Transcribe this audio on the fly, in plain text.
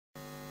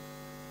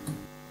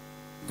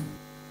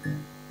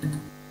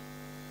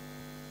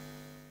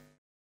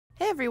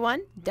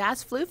everyone,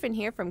 Das Floofin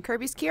here from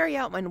Kirby's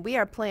Carryout when we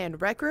are playing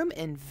Rec Room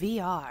in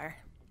VR.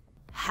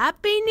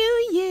 Happy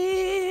New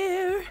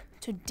Year!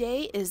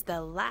 Today is the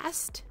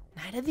last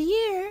night of the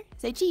year.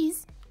 Say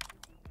cheese.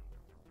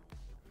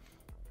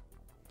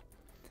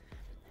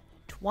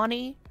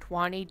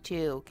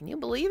 2022. Can you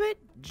believe it?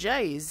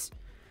 Jeez.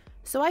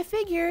 So I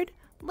figured,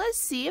 let's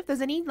see if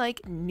there's any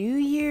like New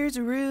Year's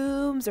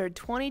rooms or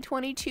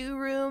 2022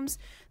 rooms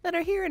that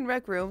are here in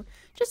Rec Room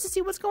just to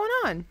see what's going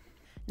on.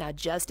 Now,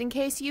 just in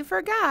case you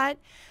forgot,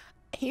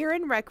 here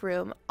in Rec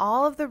Room,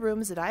 all of the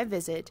rooms that I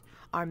visit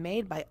are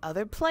made by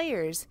other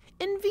players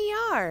in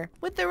VR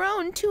with their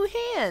own two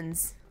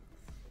hands.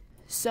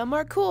 Some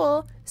are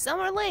cool,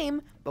 some are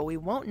lame, but we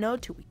won't know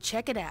till we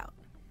check it out.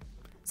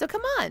 So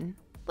come on,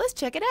 let's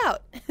check it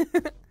out.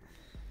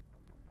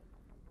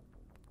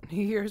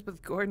 New Year's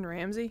with Gordon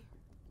Ramsay?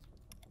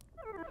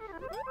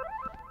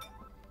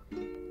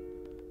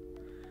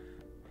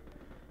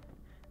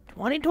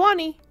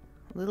 $20.20,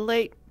 a little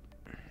late.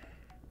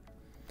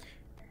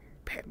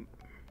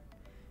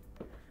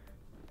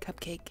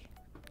 Cupcake.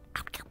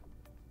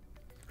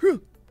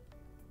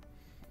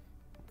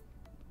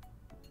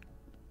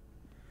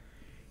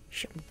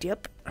 Some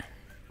dip.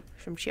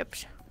 Some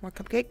chips. More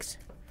cupcakes.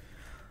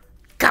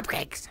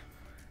 Cupcakes!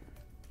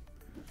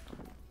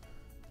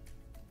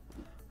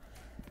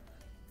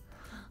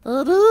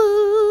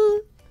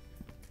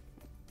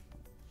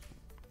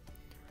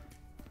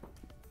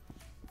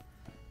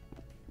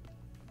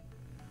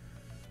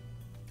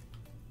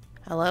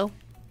 Hello?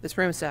 This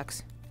room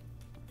sucks.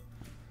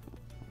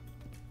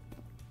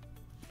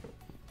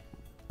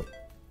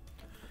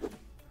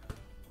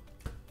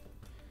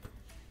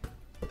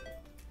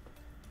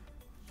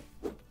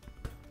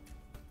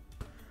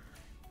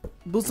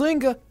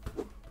 Bazinga!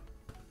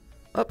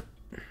 Up.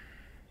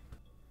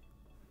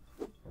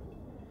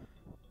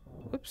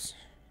 Whoops.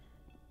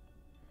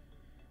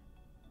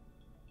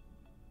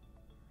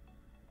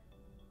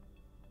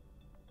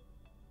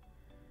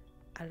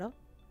 Hello?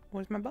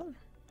 Where's my ball?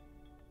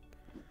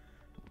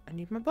 I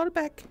need my ball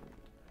back.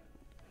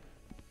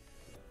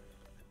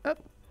 Up.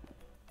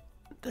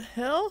 What the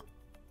hell?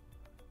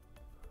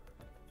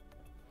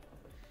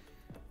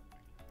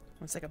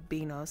 It's like a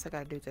Beanos. I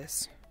gotta do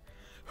this.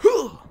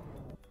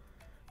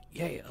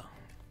 Yeah.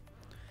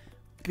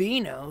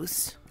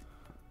 Beanos.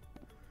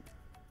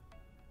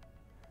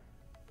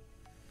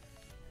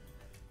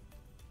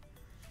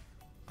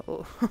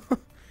 Oh.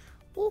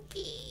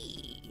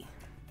 Okay.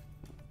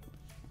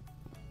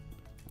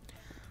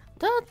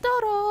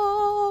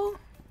 Totoro.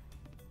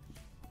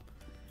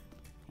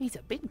 He's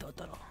a big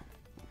Totoro.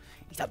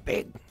 He's a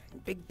big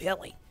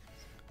belly.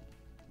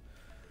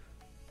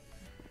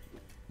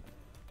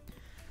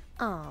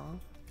 Aw.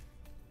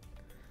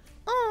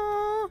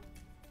 Aw.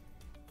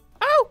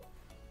 Oh!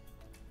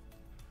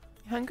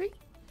 You hungry?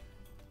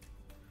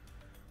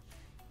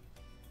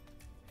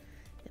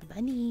 The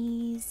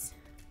bunnies.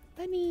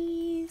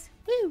 Bunnies.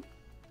 Woo!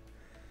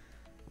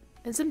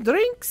 And some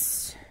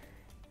drinks.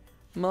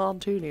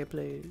 Martini,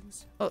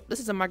 please. Oh, this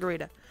is a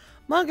margarita.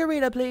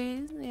 Margarita,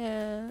 please.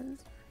 Yes.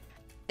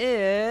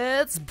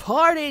 It's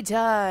party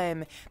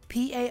time.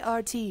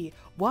 P-A-R-T.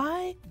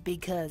 Why?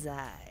 Because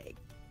I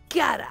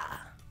gotta.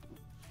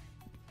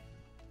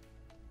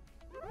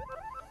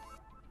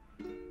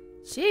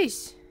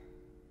 Sheesh.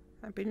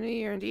 Happy New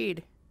Year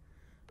indeed.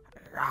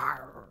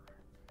 Rawr.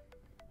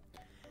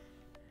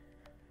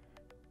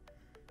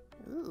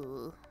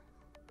 Ooh.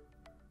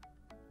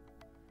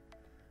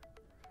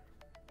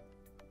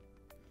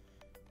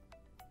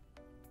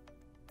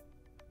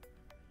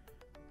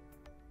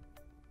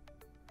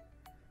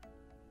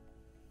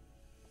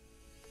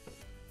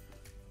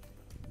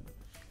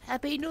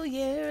 Happy New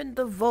Year in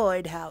the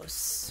Void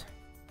House.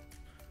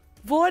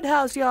 Void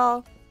House,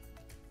 y'all.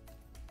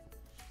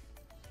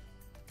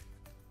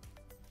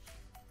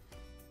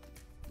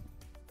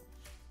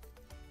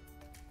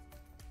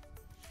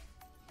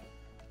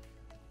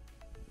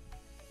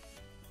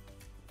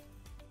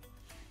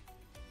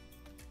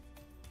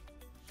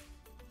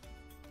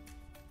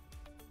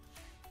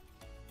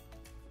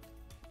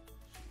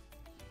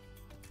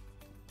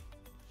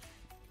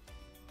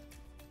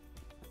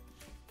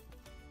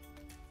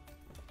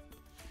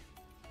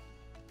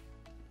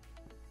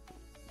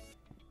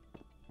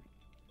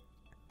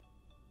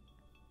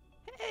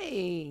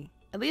 Hey,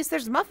 at least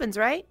there's muffins,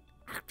 right?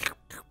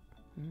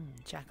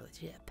 Chocolate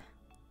chip.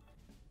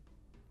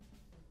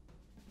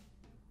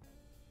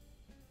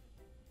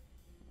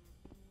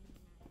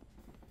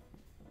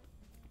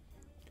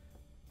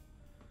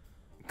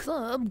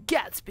 Club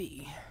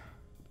Gatsby.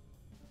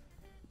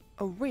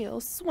 A real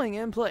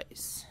swingin'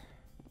 place.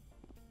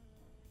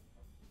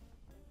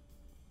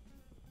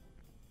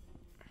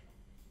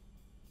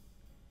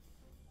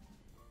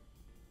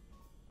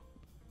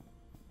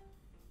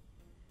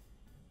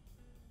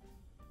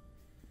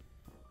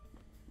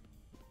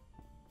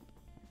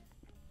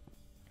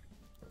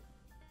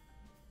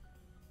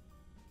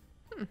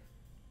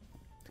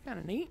 It's kind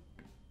of neat.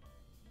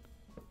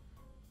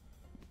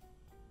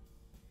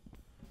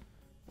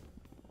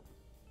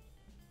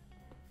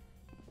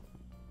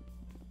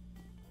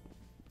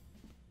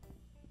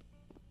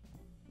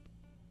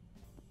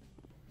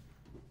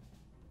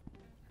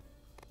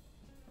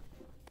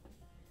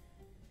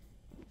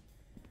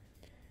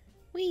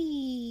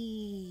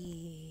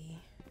 Whee!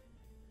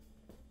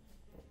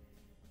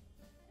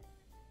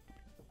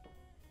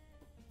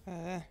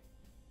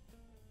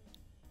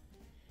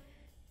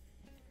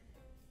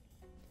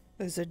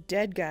 There's a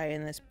dead guy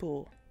in this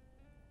pool.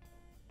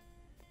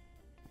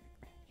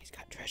 He's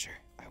got treasure.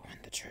 I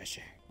want the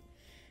treasure.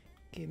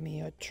 Give me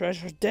your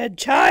treasure, dead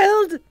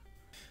child!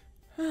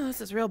 Oh, this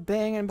is real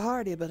banging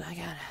party, but I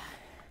gotta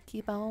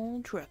keep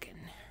on trucking.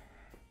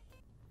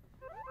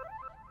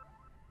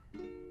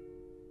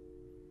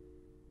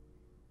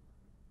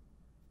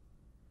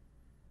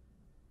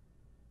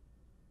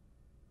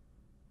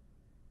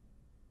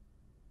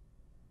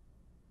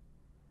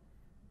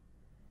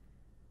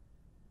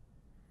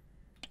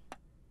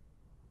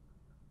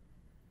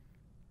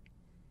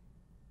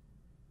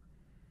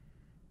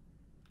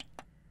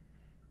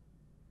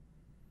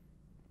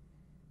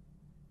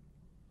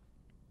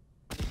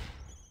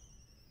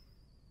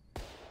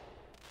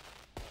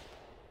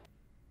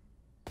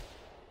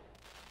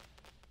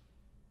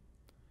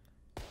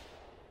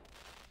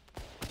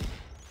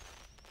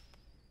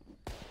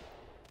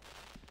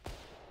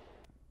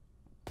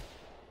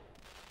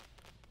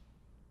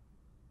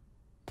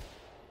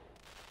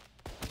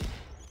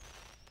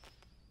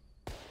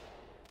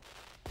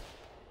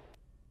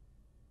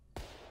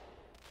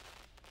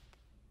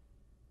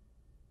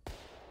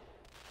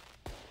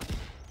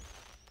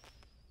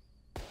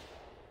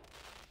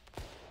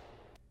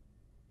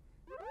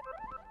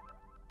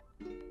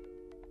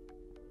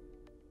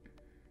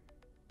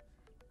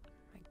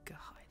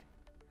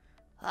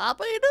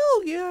 Happy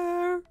New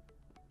Year!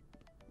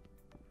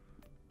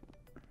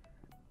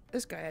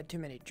 This guy had too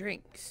many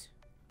drinks.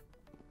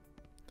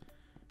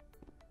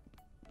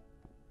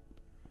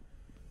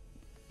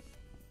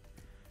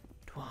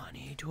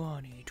 Twenty.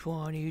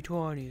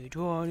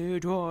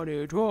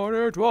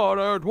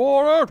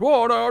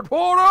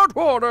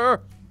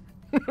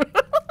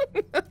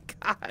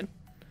 God.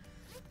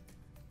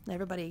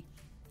 Everybody,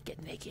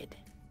 get naked.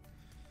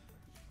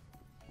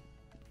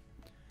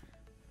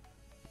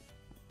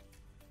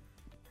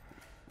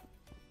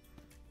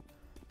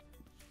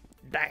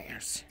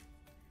 Dance.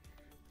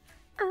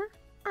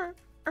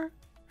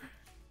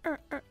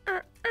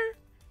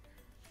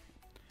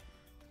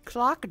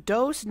 Clock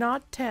does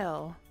not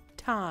tell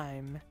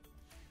time.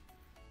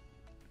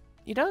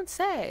 You don't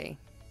say.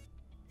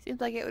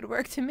 Seems like it would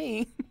work to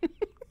me.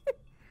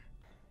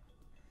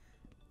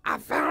 I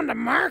found a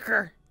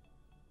marker.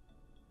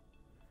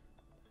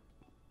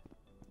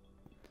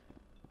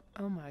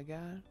 Oh my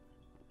God.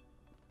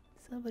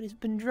 Somebody's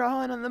been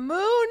drawing on the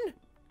moon.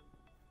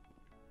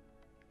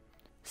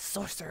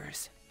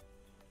 Sorcerers.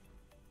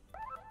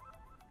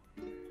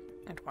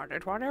 And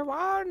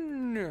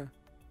 2021.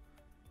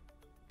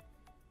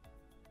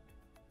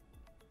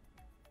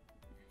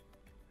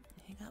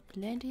 You got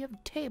plenty of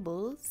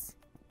tables.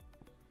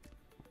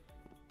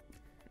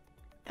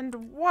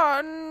 And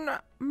one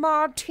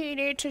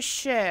martini to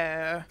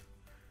share.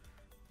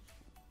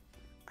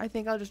 I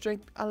think I'll just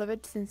drink all of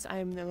it since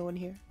I'm the only one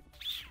here.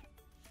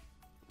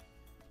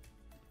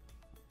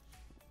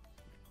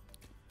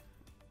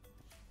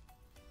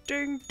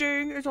 Ding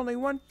ding, there's only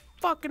one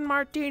fucking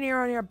martini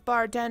on your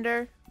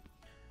bartender.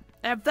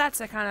 If that's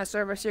the kind of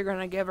service you're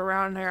gonna give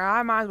around here,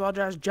 I might as well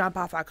just jump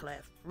off a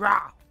cliff.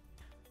 Rah!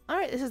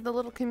 Alright, this is the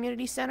little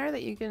community center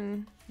that you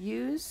can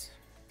use.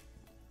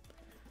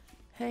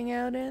 Hang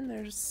out in.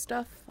 There's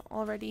stuff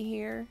already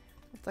here.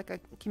 It's like a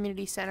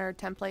community center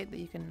template that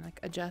you can like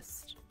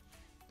adjust.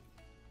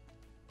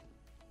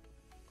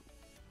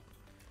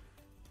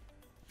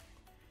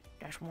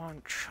 Just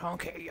one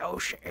chunky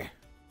Yoshi.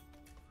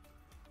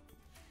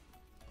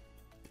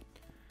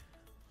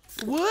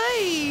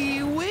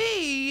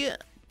 Wait!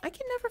 I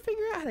can never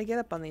figure out how to get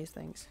up on these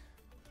things.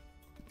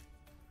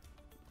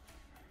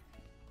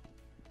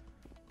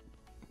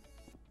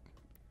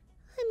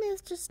 Hi,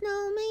 Mr.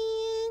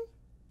 Snowman.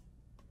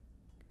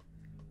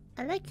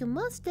 I like your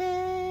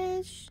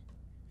mustache.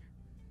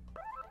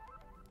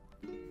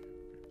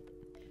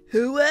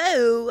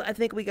 Whoa! I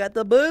think we got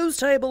the booze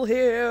table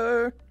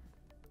here.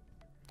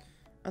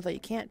 Although you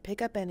can't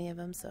pick up any of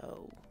them,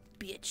 so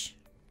bitch.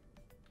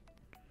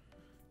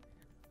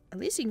 At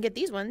least you can get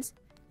these ones.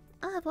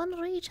 I have one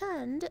for each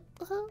hand.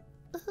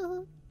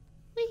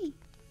 Wee.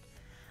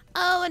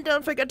 Oh, and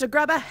don't forget to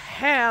grab a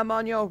ham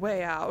on your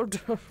way out.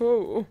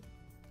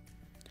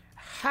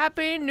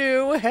 Happy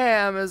New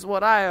Ham is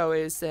what I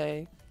always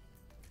say.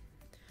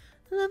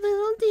 Love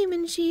little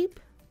demon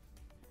sheep.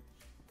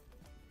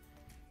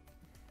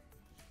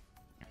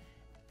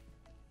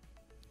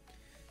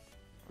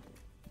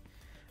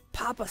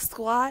 Pop a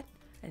squat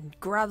and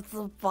grab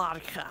the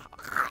vodka.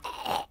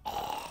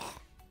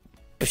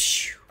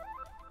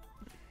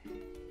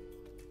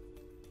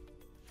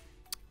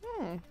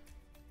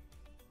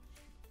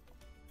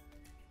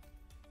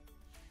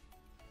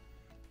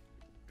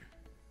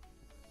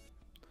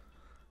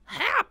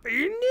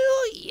 Happy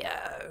New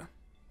Year!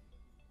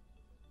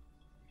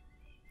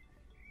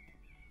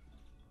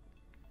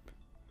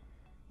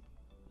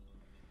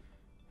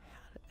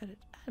 How to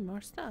add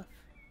more stuff.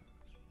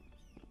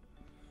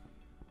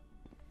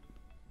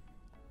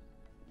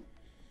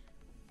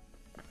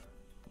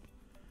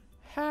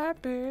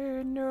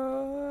 Happy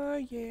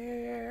New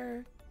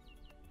Year.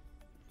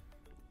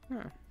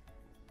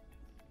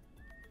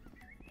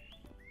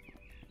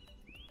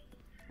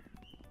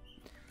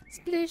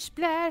 Splish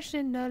splash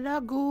in the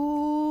lagoon.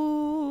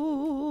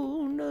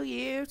 New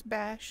Year's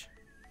bash.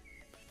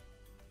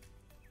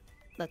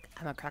 Look,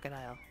 I'm a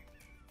crocodile.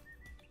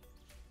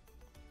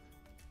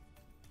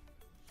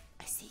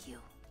 I see you.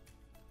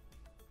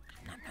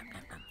 Nom, nom,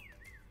 nom, nom.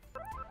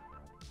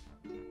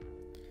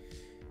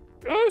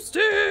 Glow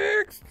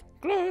sticks!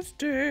 Glow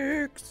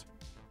sticks!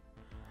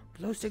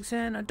 Glow sticks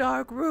in a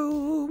dark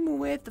room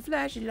with the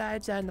flashy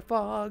lights and the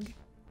fog.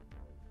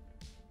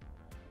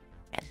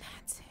 And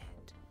that's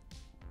it.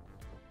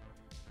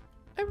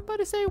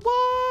 Everybody say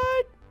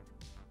what?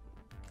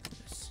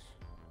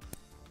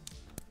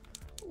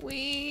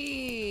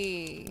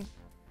 Wee.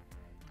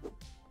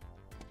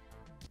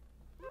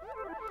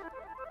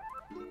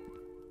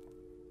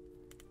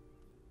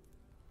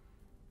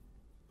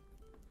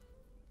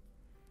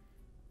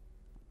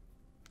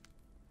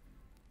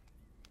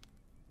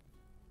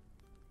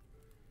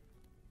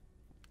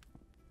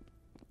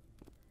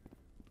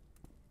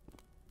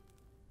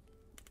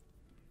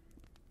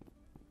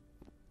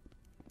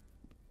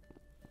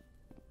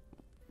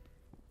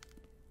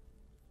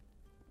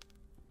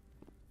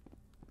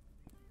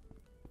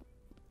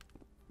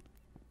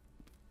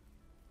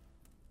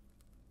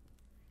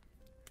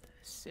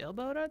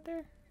 Sailboat out there?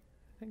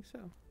 I think so.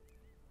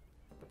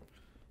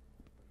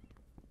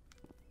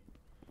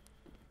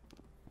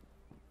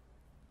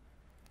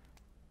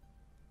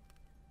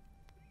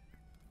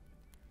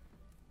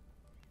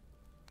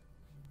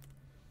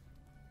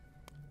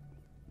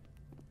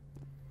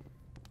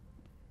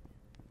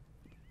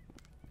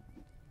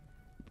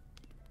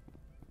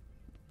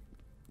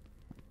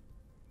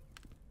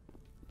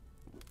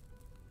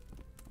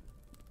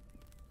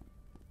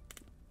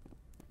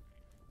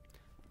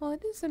 Well,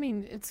 it is. I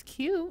mean, it's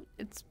cute.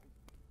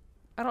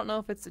 I don't know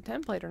if it's a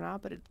template or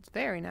not, but it's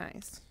very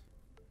nice.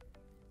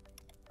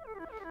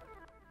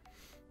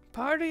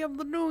 Party of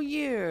the New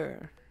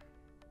Year.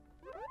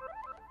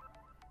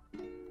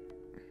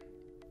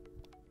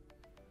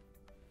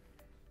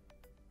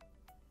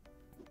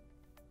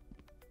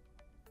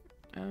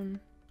 Am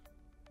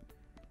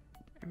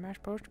I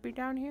supposed to be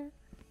down here?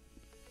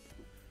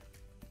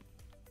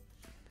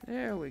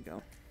 There we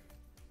go.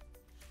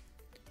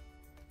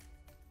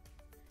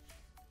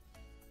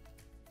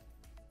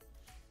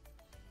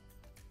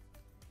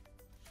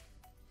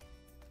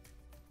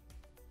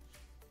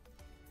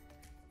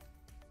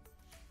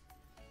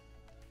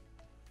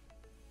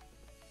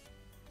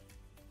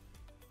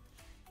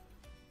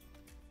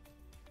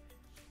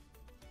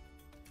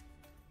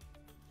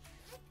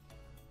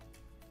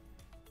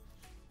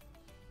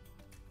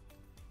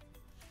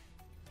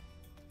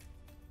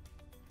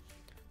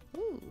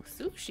 Ooh,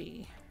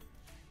 sushi.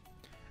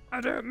 I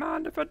don't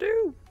mind if I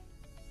do.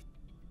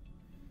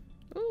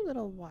 Ooh,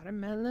 little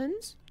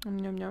watermelons. Yum,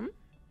 yum, yum.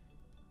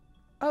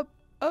 Up,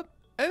 up,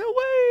 and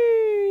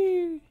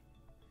away!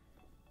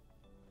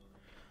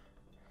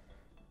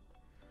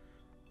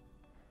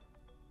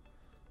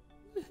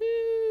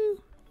 Woohoo!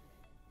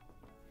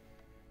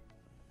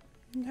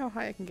 How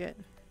high I can get.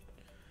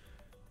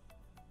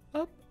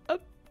 Up,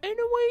 up, and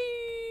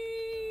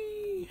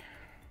away!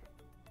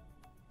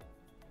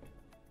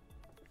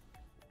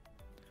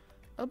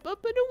 Up,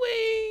 up, and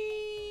away!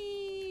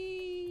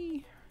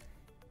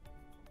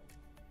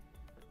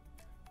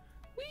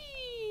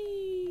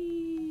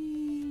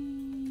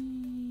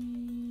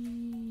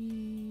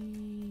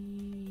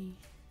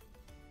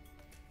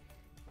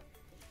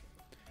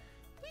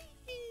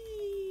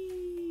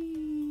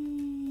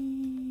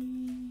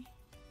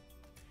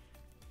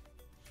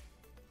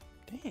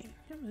 Dang,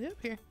 I'm really up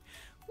here.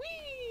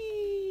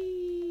 Whee!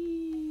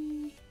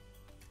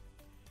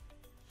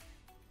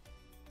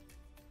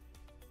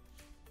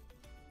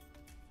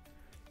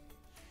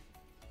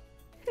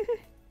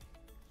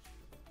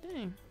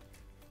 Dang.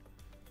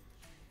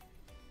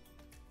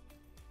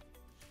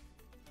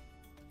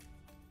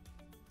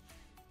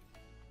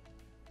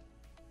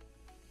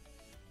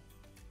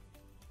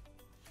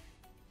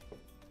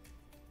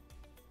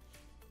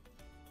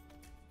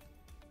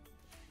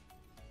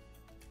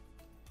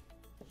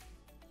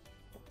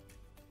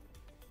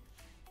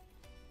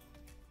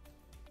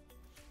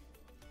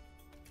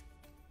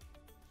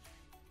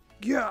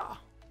 Yeah.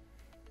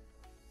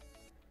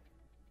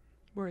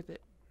 Worth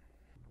it.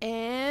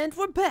 And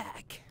we're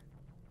back.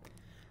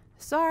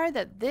 Sorry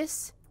that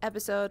this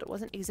episode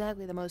wasn't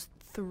exactly the most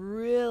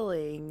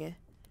thrilling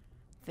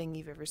thing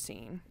you've ever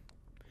seen.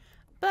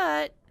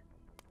 But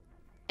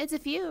it's a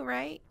few,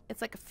 right?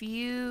 It's like a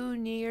few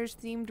New Year's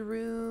themed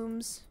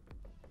rooms.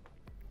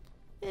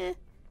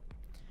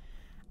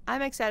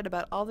 I'm excited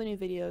about all the new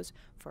videos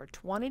for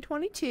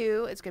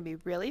 2022. It's going to be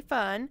really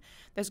fun.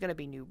 There's going to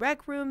be new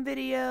rec room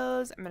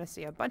videos. I'm going to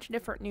see a bunch of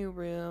different new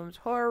rooms,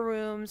 horror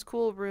rooms,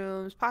 cool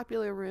rooms,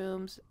 popular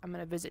rooms. I'm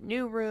going to visit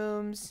new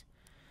rooms.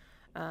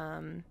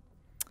 I'm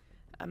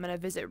going to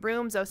visit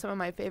rooms of some of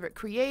my favorite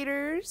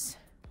creators.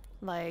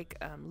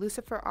 like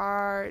Lucifer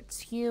Arts,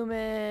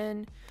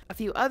 Human, a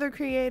few other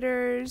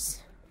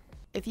creators.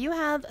 If you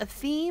have a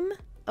theme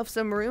of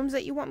some rooms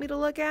that you want me to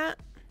look at,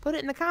 put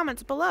it in the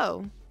comments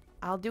below.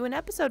 I'll do an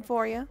episode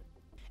for you.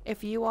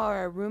 If you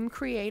are a room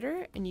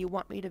creator and you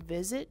want me to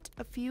visit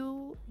a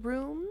few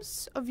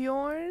rooms of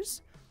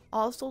yours,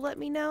 also let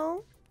me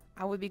know.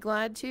 I would be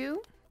glad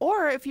to.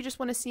 Or if you just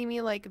want to see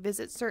me like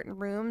visit certain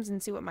rooms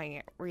and see what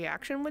my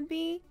reaction would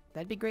be,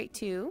 that'd be great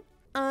too.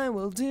 I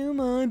will do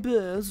my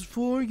best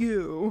for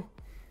you.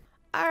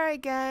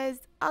 Alright guys,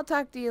 I'll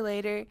talk to you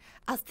later.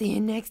 I'll see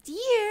you next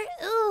year.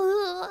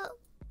 Ooh.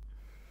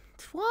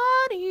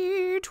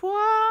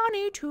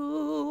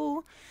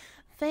 2022.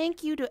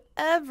 Thank you to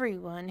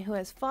everyone who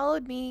has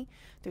followed me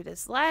through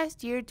this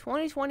last year,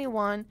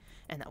 2021,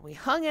 and that we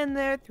hung in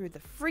there through the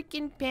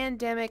freaking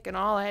pandemic and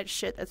all that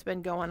shit that's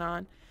been going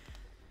on.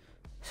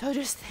 So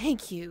just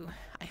thank you.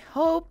 I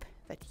hope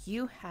that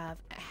you have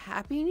a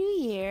happy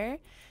new year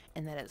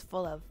and that it's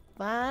full of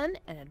fun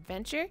and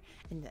adventure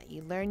and that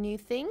you learn new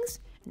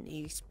things and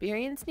you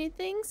experience new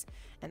things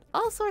and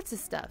all sorts of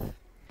stuff.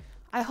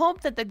 I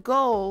hope that the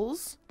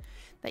goals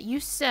that you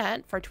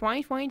set for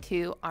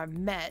 2022 are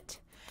met.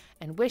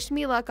 And wish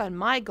me luck on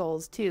my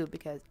goals too,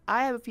 because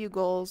I have a few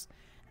goals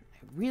and I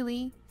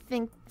really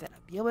think that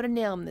I'll be able to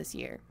nail them this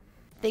year.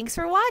 Thanks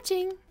for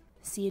watching.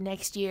 See you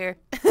next year.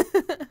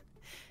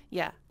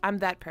 Yeah, I'm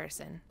that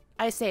person.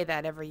 I say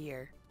that every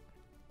year.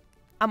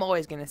 I'm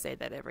always going to say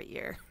that every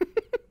year.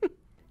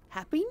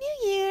 Happy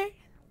New Year.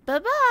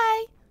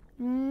 Bye-bye.